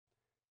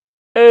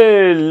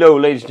Hello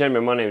ladies and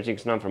gentlemen, my name is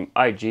Jinx and I'm from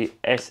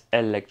IGS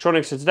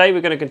Electronics. And today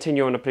we're going to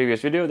continue on the previous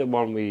video, the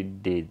one we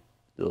did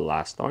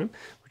last time,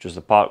 which was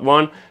the part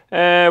 1,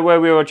 where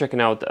we were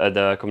checking out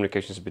the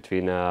communications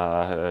between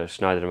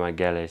Schneider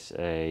Magelis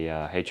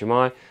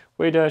HMI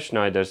with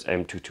Schneider's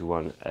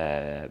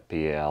M221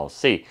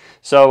 PLC.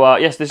 So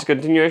yes, this is a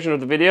continuation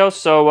of the video,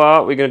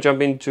 so we're going to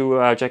jump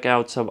into check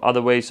out some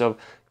other ways of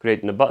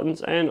creating the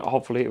buttons, and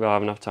hopefully we'll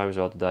have enough time as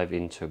well to dive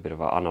into a bit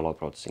of analog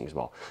processing as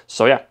well.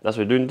 So yeah, that's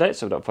what we're doing today,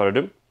 so without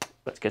further ado,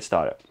 let's get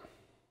started.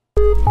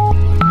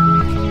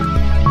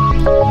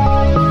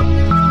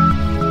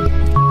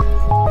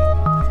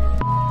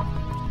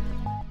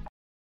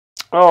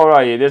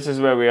 Alrighty, this is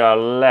where we are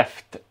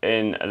left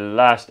in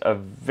last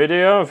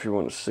video. If you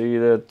want to see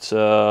that,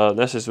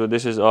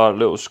 this is our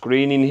little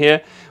screen in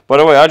here. By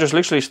the way, I just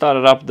literally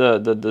started up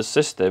the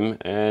system,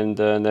 and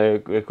they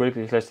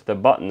quickly listed the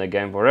button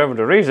again for whatever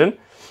the reason.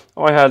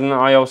 I had an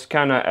I/O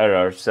scanner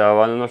error, so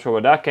I'm not sure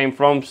where that came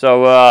from.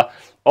 So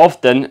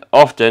often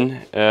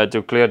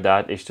to clear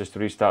that is just to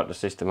restart the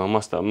system. I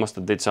must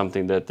have did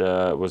something that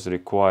was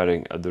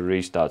requiring the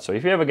restart. So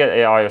if you ever get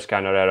an I/O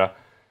scanner error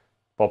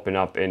popping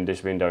up in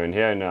this window in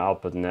here in the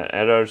output net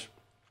errors,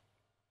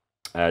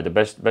 the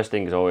best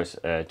thing is always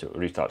to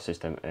restart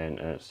system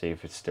and see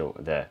if it's still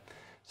there.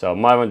 So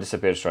my one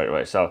disappeared straight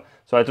away. So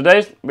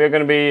today we're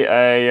going to be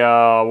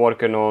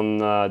working on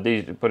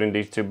putting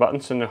these two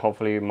buttons, and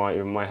hopefully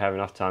we might have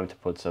enough time to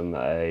put some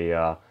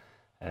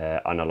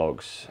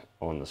analogs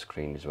on the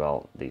screen as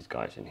well, these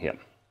guys in here.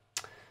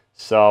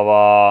 So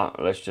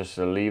let's just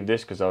leave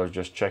this because I was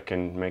just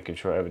checking, making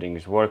sure everything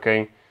is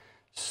working.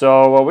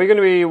 So we're going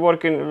to be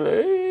working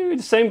with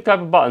the same type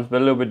of buttons but a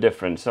little bit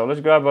different. So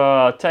let's grab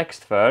a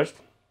text first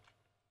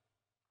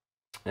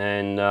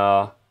and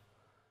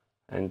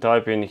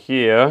type in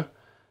here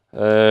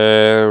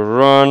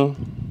run.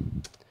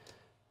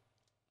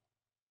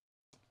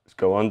 Let's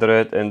go under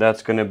it, and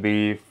that's going to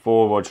be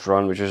forwards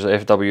run, which is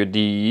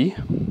FWD.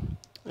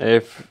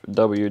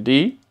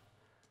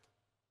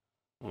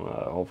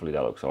 Hopefully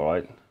that looks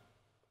alright.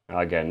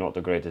 Again, not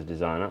the greatest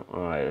designer.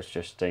 Alright, let's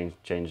just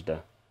change the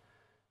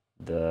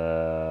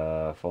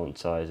font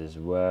size as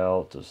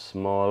well to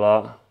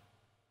smaller.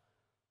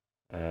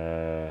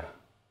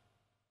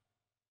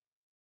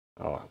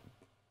 Oh,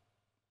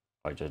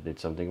 I just did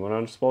something what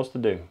I'm supposed to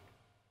do.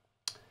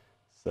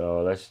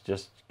 So let's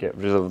just get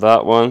rid of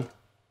that one.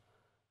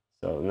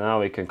 So now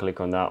we can click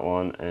on that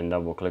one and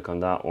double click on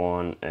that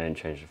one and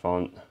change the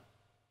font.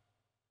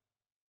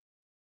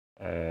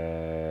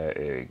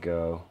 Here we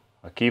go.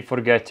 I keep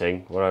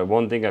forgetting.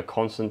 One thing I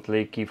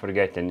constantly keep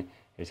forgetting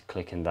is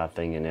clicking that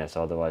thing in there,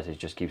 so otherwise it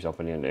just keeps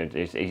opening.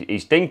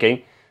 He's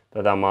thinking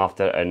that I'm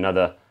after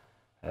another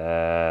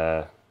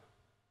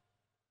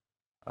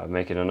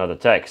making another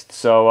text.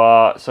 So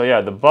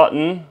yeah, the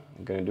button,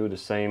 I'm gonna do the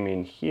same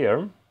in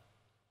here.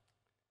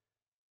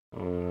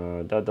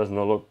 That does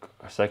not look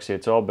sexy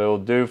at all, but it'll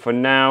do for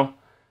now.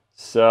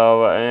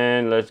 So,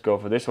 and let's go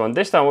for this one.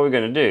 This time what we're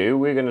gonna do,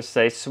 we're gonna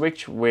say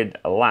switch with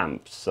a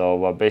lamp.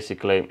 So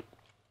basically,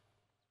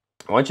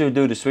 once you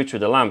do the switch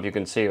with the lamp, you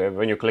can see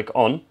when you click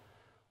on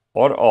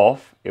or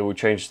off, it will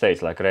change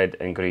states like red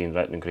and green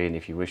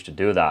if you wish to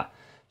do that.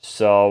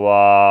 So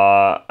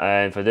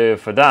and for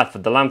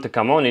the lamp to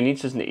come on, it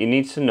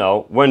needs to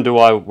know when do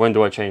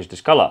I change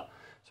this color.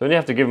 So you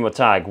have to give them a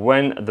tag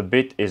when the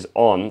bit is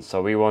on.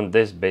 So we want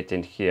this bit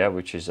in here,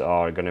 which is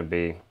going to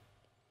be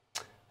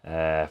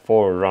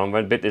forward run.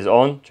 When bit is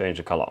on, change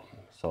the color.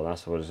 So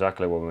that's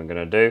exactly what we're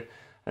going to do.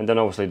 And then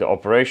obviously the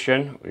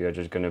operation, we are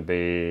just going to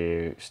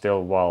be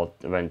still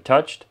when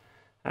touched,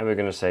 and we're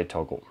going to say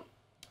toggle.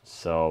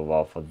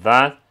 So for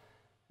that,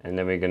 and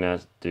then we're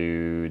gonna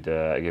do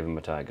give him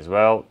a tag as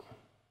well.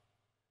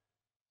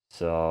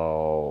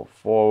 So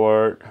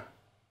forward,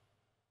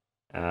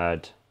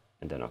 add,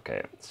 and then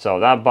okay. So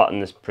that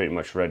button is pretty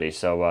much ready.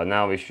 So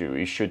now we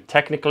should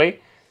technically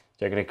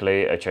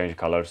change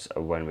colors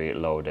when we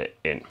load it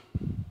in.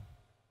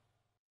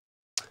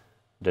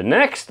 The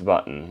next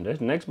button is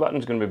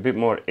going to be a bit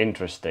more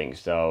interesting.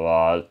 So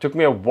it took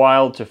me a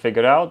while to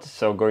figure out.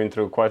 So going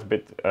through quite a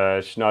bit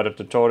Schneider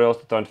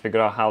tutorials to try and figure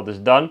out how this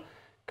is done,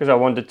 because I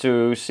wanted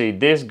to see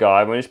this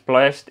guy when it's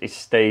pressed, it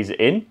stays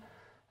in,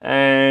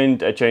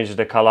 and it changes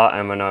the color,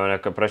 and when I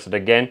press it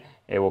again,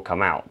 it will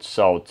come out.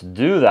 So to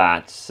do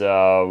that,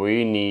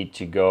 we need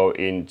to go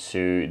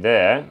into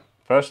there.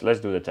 First, let's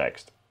do the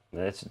text.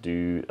 Let's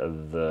do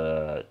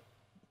the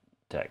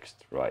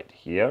text right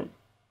here.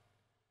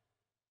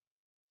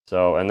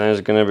 So, and then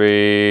it's going to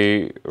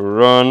be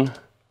run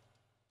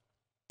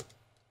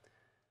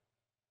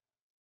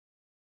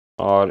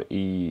run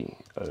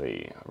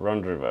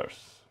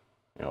reverse.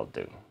 It'll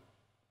do.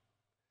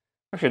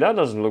 Actually, that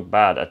doesn't look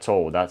bad at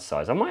all, that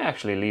size. I might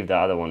actually leave the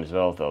other one as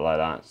well, though, like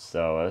that.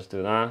 So let's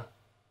do that.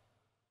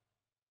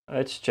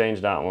 Let's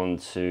change that one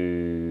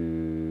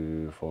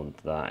to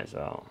font that as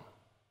well.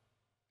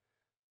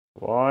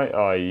 Why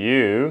are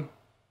you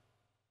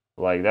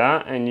like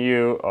that and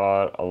you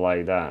are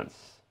like that?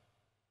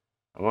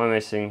 Am I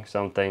missing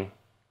something?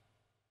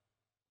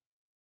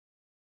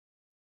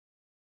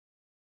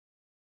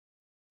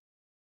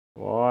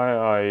 Why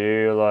are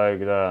you like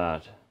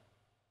that?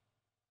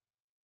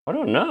 I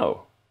don't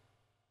know.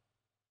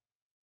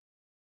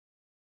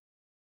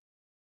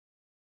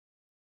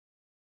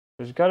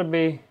 There's gotta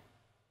be...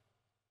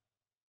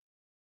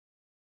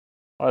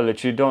 I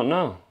literally don't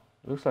know.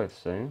 Looks like the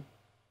same.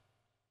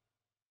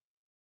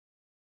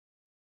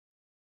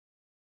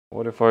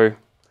 What if I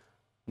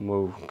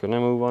move? Can I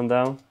move one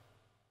down?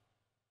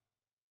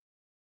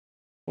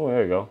 Oh,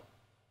 there you go.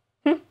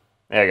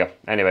 There you go.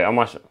 Anyway, I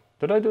must...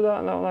 Did I do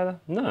that like that?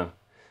 No.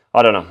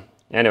 I don't know.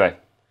 Anyway,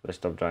 let's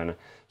stop trying to...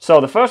 So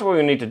the first one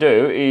we need to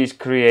do is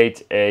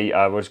create a,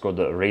 what's called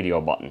the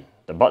radio button.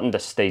 The button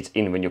that stays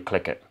in when you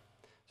click it.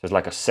 So it's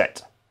like a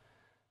set.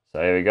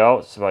 So here we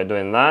go. So by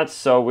doing that,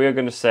 so we're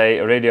going to say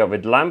radio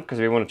with lamp because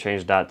we want to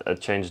change that,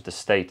 change the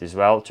state as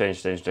well,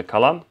 change the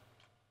color.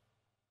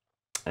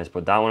 Let's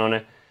put that one on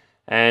it,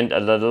 and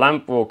the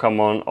lamp will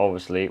come on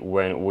obviously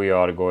when we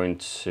are going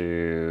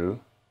to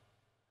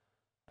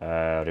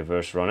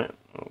reverse run it.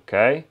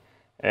 Okay,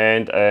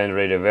 and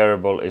radio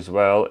variable as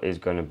well is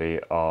going to be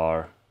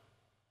our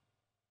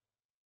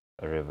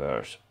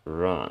reverse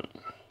run.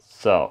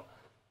 So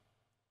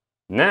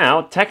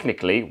now,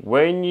 technically,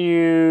 when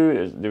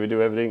you... Do we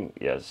do everything?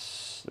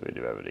 Yes. Do we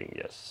do everything?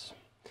 Yes.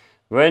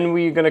 When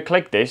we're going to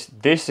click this,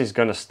 this is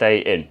going to stay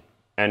in.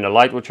 And the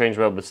light will change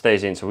well, but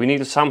stays in. So we need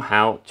to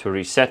somehow to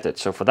reset it.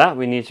 So for that,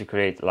 we need to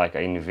create like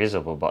an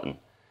invisible button.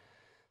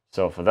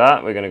 So for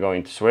that, we're going to go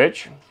into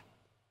switch.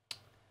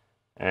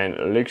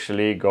 And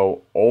literally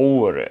go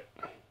over it.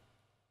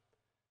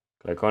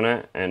 Click on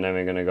it. And then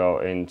we're going to go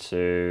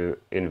into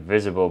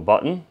invisible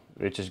button,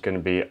 which is going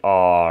to be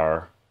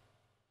our...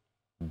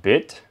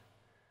 bit,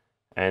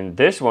 and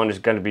this one is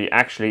going to be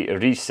actually a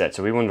reset,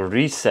 so we want to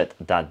reset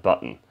that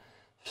button.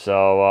 So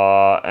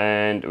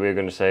and we're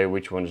going to say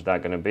which one is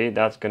that going to be.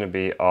 That's going to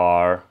be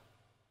our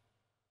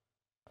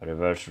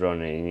reverse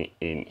running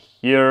in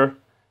here.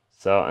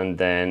 So and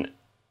then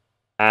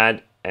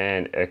add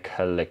and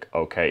click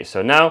OK.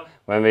 So now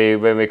when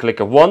we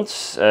click it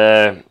once,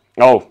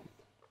 oh,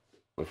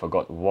 we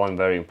forgot one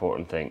very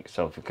important thing.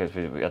 So because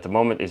we, at the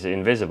moment is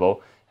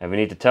invisible, and we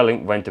need to tell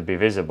him when to be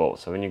visible.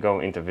 So when you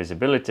go into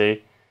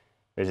visibility,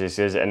 this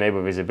says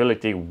enable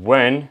visibility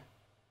when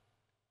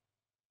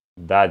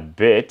that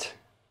bit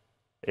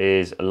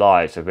is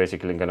live. So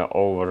basically I'm going to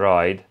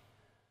override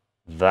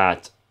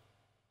that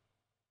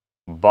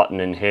button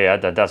in here,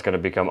 that's going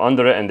to become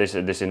under it, and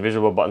this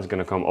invisible button is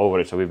going to come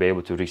over it, so we'll be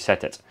able to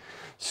reset it.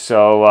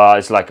 So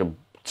it's like a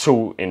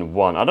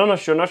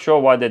 2-in-1. Not sure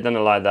why they done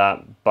it like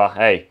that, but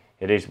hey,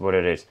 it is what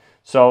it is.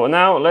 So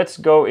now let's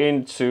go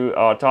into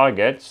our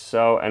target,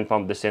 and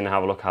pump this in and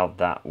have a look how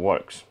that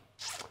works.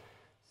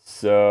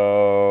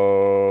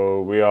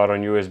 So we are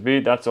on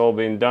USB, that's all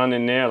been done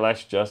in there.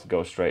 Let's just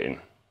go straight in.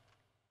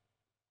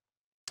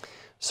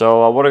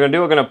 So what we're gonna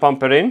do, we're gonna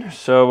pump it in.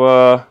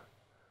 So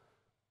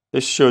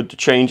this should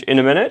change in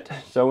a minute.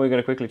 So we're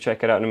gonna quickly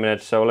check it out in a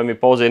minute. So let me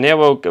pause it in here.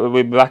 We'll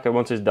be back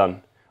once it's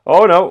done.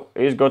 Oh no,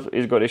 he's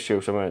got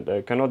issues. So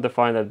I cannot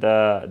define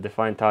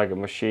define target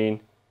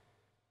machine.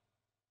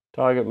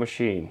 Target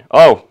machine.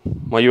 Oh,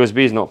 my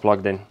USB is not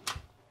plugged in.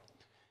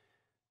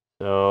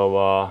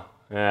 So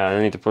yeah,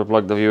 I need to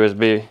plug the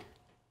USB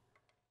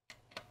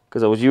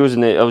because I was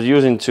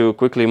using to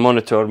quickly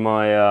monitor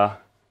my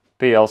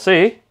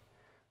PLC,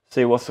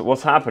 see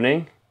what's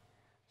happening.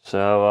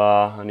 So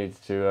I need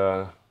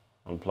to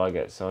unplug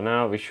it. So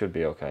now we should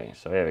be okay.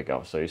 So here we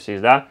go. So you see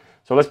that.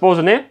 So let's pause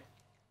in here.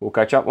 We'll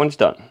catch up when it's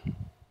done.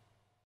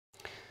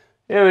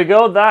 Here we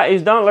go, that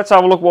is done. Let's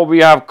have a look what we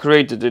have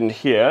created in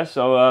here.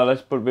 So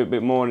let's put a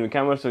bit more in the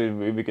camera so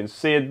we can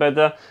see it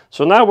better.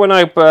 So now when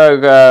I,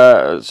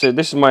 so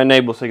this is my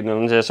enable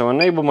signal in there. So I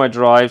enable my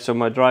drive, so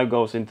my drive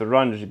goes into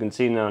run, as you can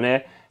see down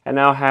here. And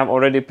now I have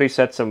already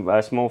preset some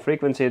small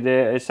frequency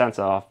there. It stands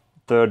a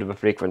third of a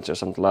frequency or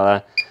something like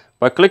that.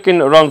 By clicking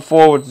run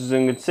forward, as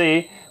you can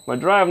see, my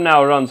drive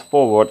now runs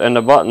forward and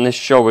the button is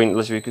showing,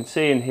 as you can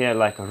see in here,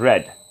 like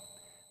red.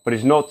 But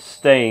it's not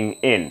staying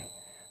in.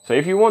 So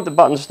if you want the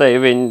button to stay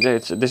in,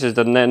 this is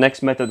the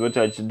next method which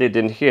I just did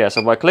in here.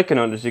 So by clicking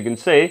on it, as you can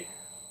see,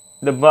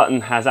 the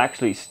button has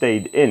actually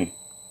stayed in.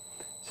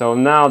 So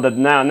now that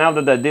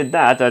I did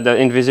that, the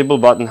invisible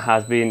button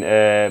has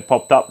been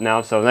popped up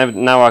now. So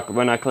now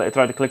when I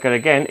try to click it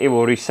again, it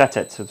will reset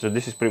it. So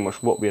this is pretty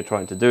much what we are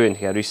trying to do in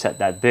here, reset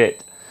that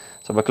bit.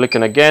 So by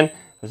clicking again,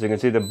 as you can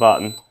see, the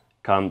button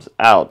comes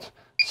out.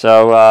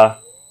 So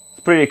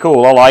it's pretty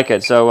cool. I like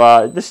it.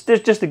 So this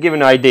is just to give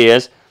you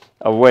ideas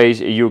of ways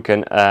you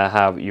can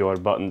have your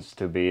buttons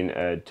to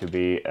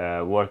be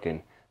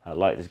working.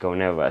 Light is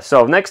going everywhere.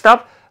 So next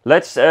up,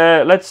 let's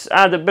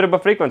add a bit of a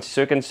frequency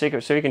so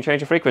you can change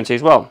the frequency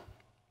as well.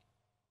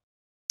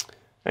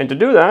 And to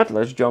do that,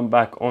 let's jump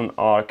back on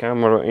our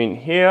camera in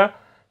here.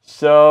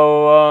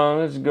 So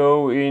let's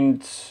go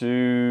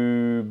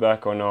into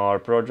back on our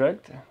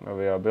project where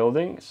we are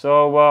building.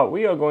 So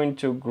we are going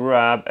to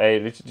grab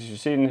as you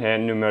see in here,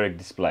 numeric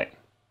display.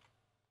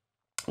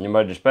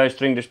 Numeric display,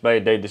 string display,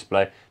 date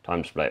display,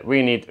 time display.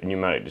 We need a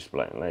numeric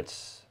display.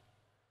 Let's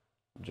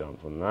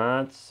jump on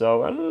that.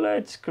 So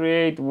let's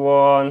create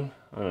one,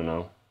 I don't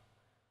know,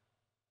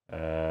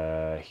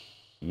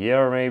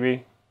 here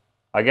maybe.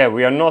 Again,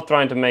 we are not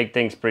trying to make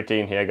things pretty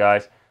in here,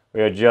 guys.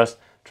 We are just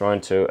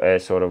trying to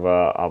sort of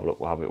have a look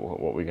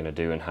what we're gonna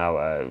do and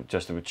how,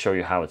 just to show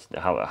you how to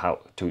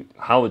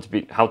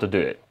do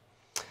it.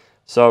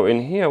 So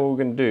in here, what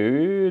we're gonna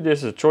do,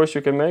 this is a choice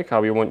you can make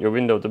how you want your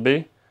window to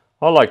be.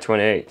 I like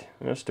 28.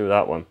 Let's do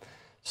that one.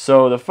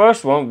 So the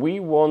first one, we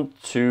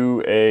want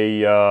to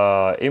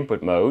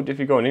input mode. If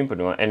you go in input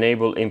mode,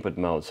 enable input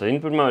mode. So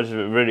input mode is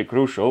really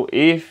crucial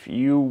if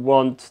you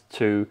want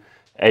to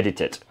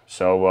edit it.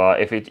 So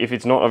if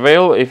it's not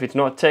available, if it's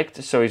not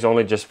ticked, so it's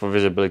only just for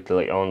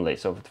visibility only.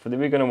 So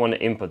we're going to want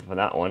to input for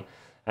that one,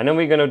 and then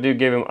we're going to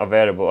give him a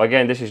variable.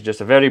 Again, this is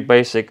just a very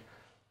basic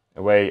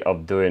way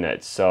of doing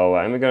it. So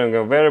and we're going to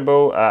go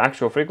variable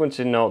actual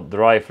frequency, not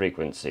drive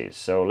frequency.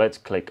 So let's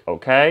click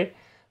OK.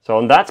 So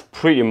and that's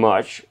pretty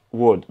much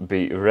would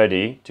be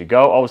ready to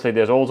go. Obviously,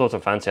 there's all sorts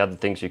of fancy other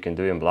things you can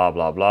do and blah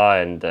blah blah,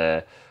 and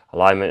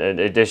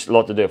alignment. There's a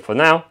lot to do. For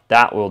now,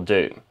 that will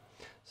do.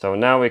 So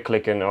now we're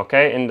clicking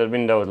OK, and the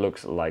window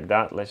looks like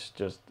that. Let's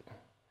just,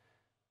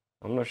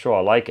 I'm not sure I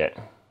like it.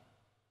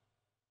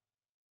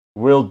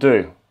 Will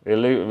do. We'll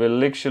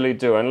literally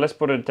do. And let's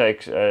put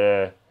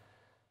the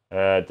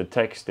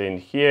text in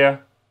here.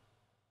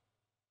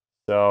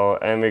 So,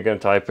 and we're going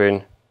to type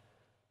in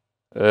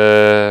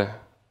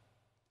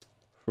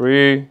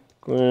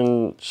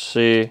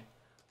frequency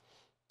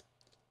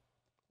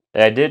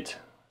edit.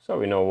 So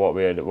we know what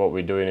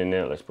we're doing in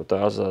there. Let's put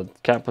that as a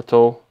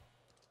capital.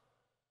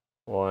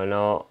 Why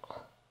not?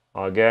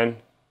 Again,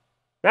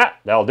 yeah,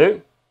 that'll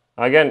do.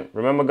 Again,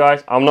 remember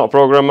guys, I'm not a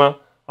programmer.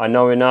 I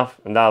know enough,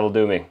 and that'll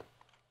do me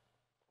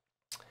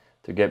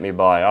to get me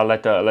by. I'll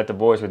let the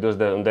boys who do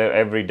that on their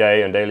every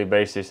day and daily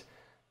basis.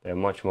 They're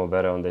much more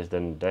better on this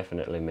than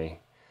definitely me.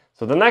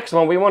 So the next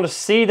one, we want to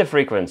see the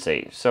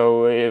frequency.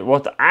 So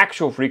what the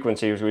actual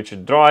frequency is, which the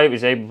drive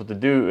is able to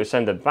do, is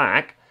send it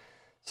back.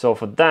 So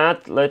for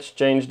that, let's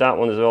change that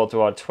one as well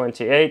to our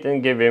 28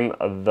 and give him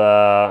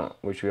the,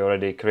 which we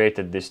already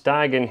created this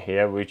tag in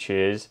here, which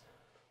is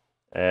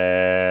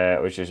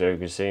as you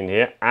can see in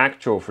here,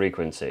 actual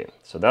frequency.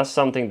 So that's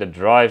something the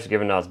drive's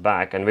given us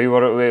back. And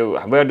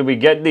where do we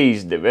get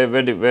these?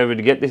 Where do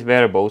we get these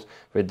variables?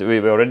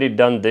 We've already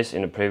done this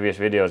in the previous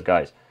videos,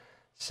 guys.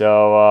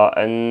 So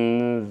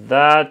and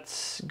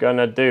that's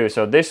gonna do.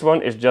 So this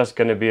one is just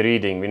gonna be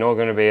reading. We're not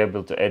gonna be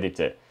able to edit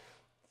it.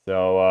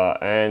 So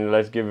and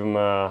let's give him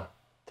a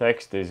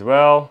text as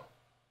well.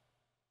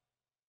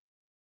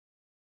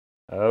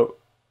 Oh,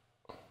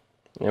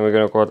 and we're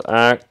gonna call it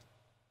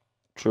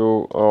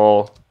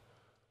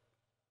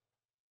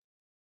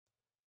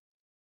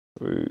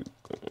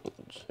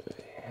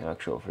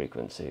actual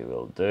frequency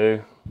will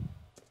do,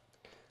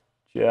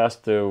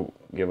 just to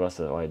give us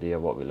an idea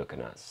of what we're looking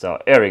at. So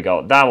here we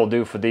go. That will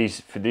do for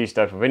these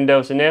type of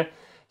windows in here.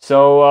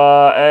 So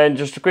and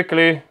just to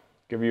quickly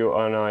give you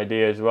an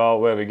idea as well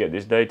where we get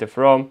this data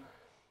from.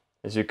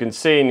 As you can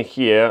see in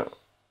here,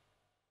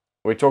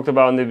 we talked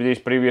about in these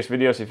previous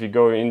videos. If you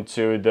go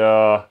into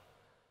the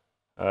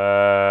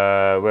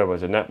where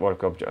was the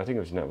network object? I think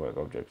it was network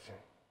object.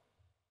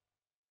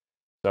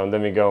 So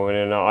then we go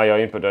in IO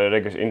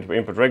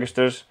input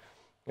registers.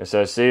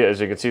 So see,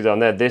 as you can see down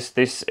there,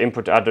 this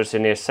input address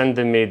in here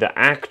sending me the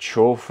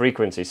actual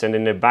frequency,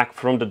 sending it back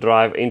from the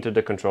drive into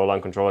the controller,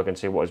 and controller can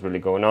see what is really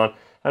going on.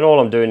 And all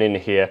I'm doing in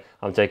here,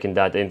 I'm taking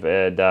that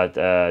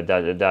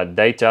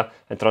data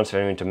and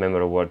transferring it into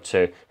memory word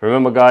 2.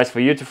 Remember, guys, for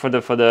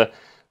the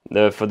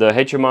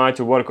HMI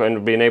to work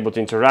and being able to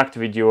interact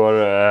with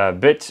your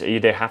bits,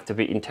 they have to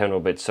be internal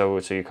bits. So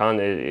you can't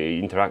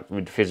interact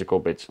with physical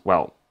bits.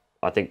 Well,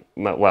 I think,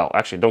 well,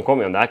 actually, don't quote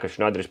me on that, because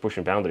Schneider is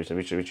pushing boundaries,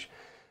 which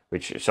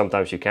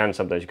sometimes you can,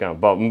 sometimes you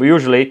can't. But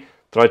usually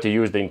try to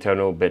use the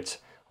internal bits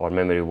or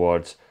memory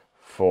words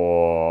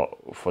for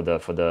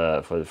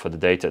the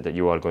data that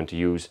you are going to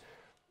use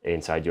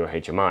inside your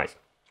HMIs.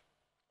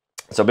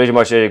 So pretty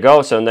much there you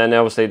go. So then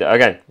obviously,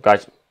 again,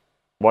 guys,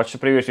 watch the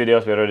previous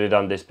videos. We've already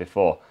done this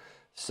before.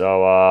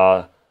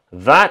 So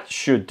that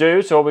should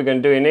do. So what we're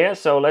going to do in here.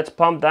 So let's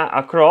pump that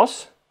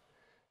across,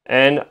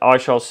 and I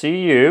shall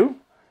see you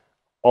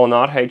on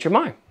our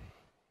HMI.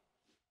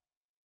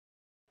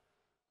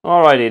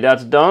 Alrighty,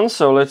 that's done.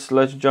 So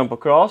let's jump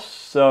across.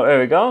 So there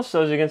we go.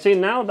 So as you can see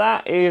now,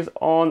 that is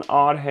on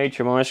our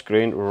HMI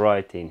screen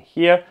right in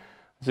here.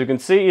 As you can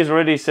see, it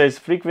already says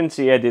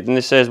frequency edit, and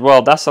it says,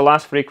 well, that's the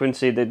last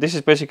frequency. That this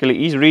is basically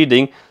his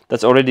reading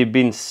that's already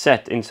been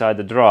set inside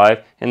the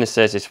drive, and it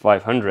says it's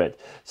 500.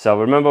 So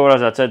remember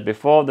what I said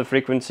before, the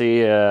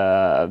frequency,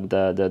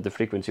 the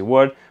frequency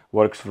word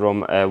works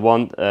from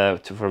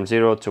from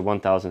 0 to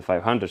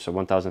 1500. So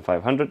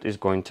 1500 is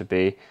going to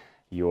be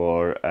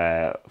your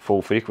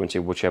full frequency,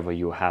 whichever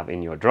you have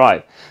in your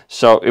drive.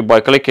 So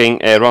by clicking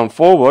run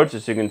forwards,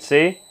 as you can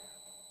see,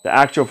 the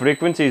actual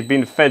frequency is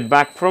being fed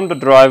back from the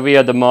drive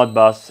via the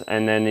Modbus,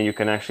 and then you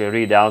can actually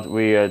read out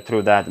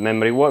through that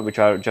memory word, which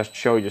I just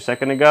showed you a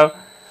second ago.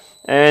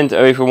 And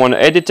if we want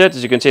to edit it,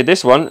 as you can see,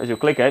 this one, as you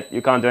click it,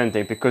 you can't do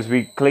anything because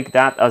we click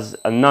that as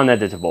a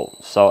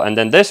non-editable. So, and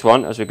then this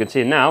one, as you can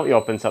see now, it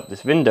opens up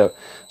this window.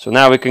 So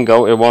now we can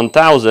go at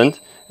 1000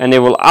 and it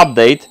will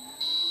update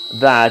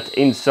that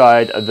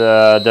inside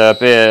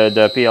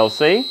the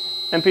PLC.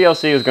 And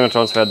PLC is going to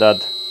transfer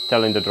that,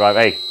 telling the drive,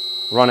 hey,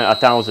 run it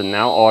 1000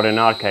 now, or in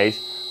our case,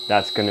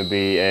 that's going to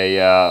be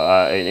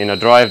in a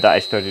drive that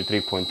is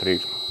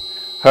 33.3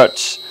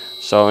 hertz.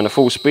 So in the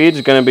full speed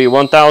it's going to be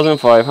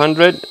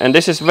 1500, and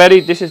this is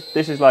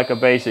like a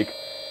basic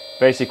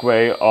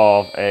way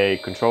of a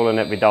controlling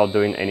it without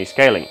doing any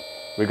scaling.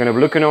 We're going to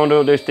be looking on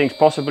all those things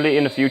possibly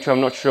in the future.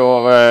 I'm not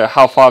sure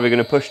how far we're going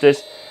to push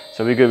this.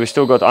 So we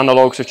still got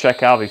analogs to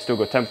check out. We've still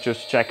got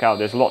temperatures to check out.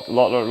 There's a lot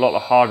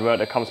of hardware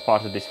that comes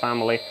part of this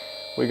family.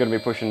 We're going to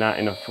be pushing that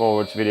in a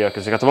forwards video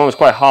because at the moment it's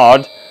quite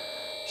hard.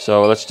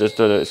 So let's just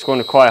it's going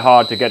to be quite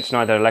hard to get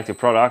Schneider Electric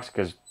products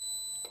because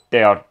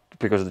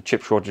of the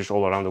chip shortage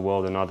all around the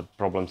world and other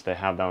problems they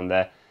have down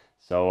there.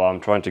 So I'm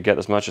trying to get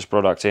as much as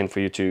products in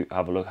for you to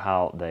have a look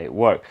how they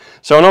work.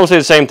 So, and obviously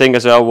the same thing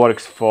as well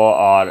works for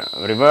our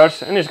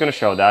reverse, and it's going to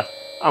show that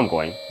I'm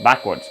going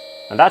backwards.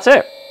 And that's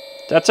it.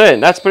 That's it.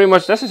 That's pretty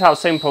much, this is how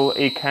simple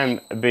it can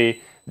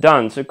be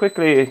done. So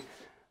quickly,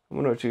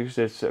 I'm going to choose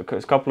this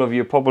because a couple of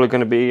you are probably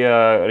going to be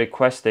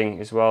requesting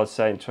as well,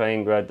 saying,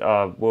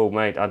 whoa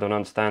mate, I don't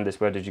understand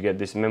this, where did you get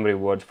this memory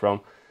word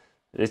from?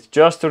 It's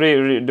just to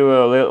do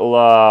a little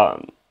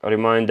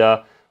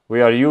reminder.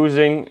 We are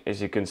using,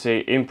 as you can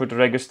see, input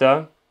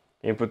register.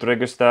 Input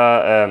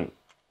register,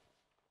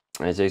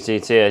 as you see,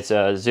 it's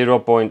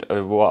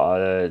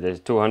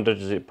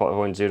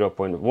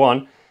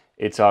 200.0.1.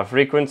 It's our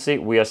frequency.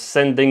 We are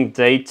sending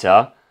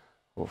data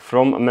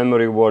from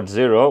memory word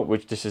 0,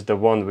 which this is the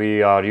one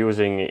we are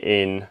using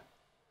in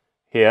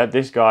here.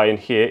 This guy in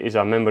here is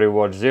our memory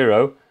word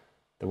 0,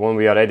 the one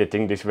we are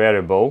editing, this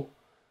variable.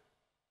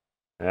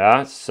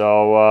 Yeah,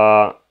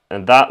 so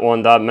and that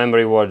one, that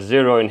memory word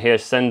 0 in here,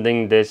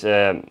 sending this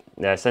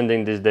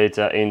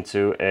data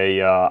into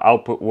a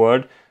output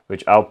word,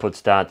 which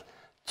outputs that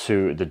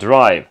to the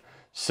drive.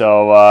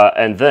 So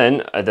and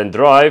then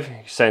drive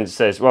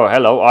says, well,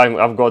 hello,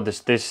 I've got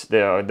this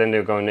there. Then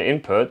they're going to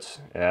input.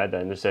 Yeah,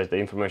 then it says the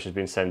information has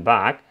been sent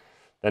back.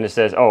 Then it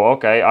says, oh,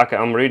 okay,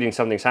 I'm reading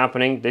something's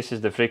happening. This is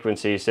the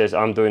frequency. It says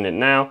I'm doing it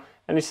now,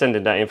 and it's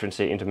sending that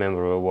frequency into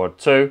memory word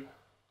 2.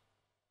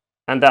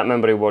 And that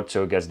memory word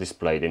 2 gets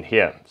displayed in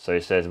here. So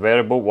it says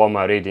variable. What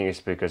my reading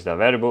is because the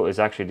variable is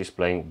actually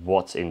displaying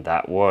what's in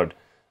that word.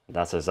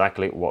 That's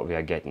exactly what we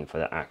are getting for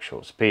the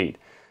actual speed.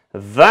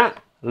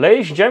 That,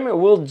 ladies and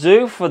gentlemen, will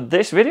do for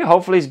this video.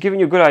 Hopefully it's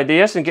giving you good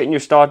ideas and getting you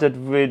started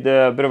with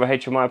a bit of a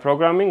HMI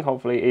programming.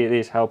 Hopefully it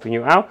is helping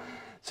you out.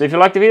 So if you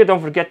like the video,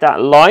 don't forget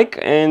that like,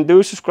 and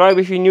do subscribe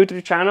if you're new to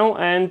the channel,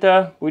 and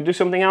we'll do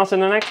something else in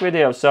the next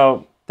video.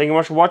 So thank you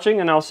much for watching,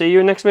 and I'll see you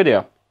in the next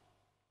video.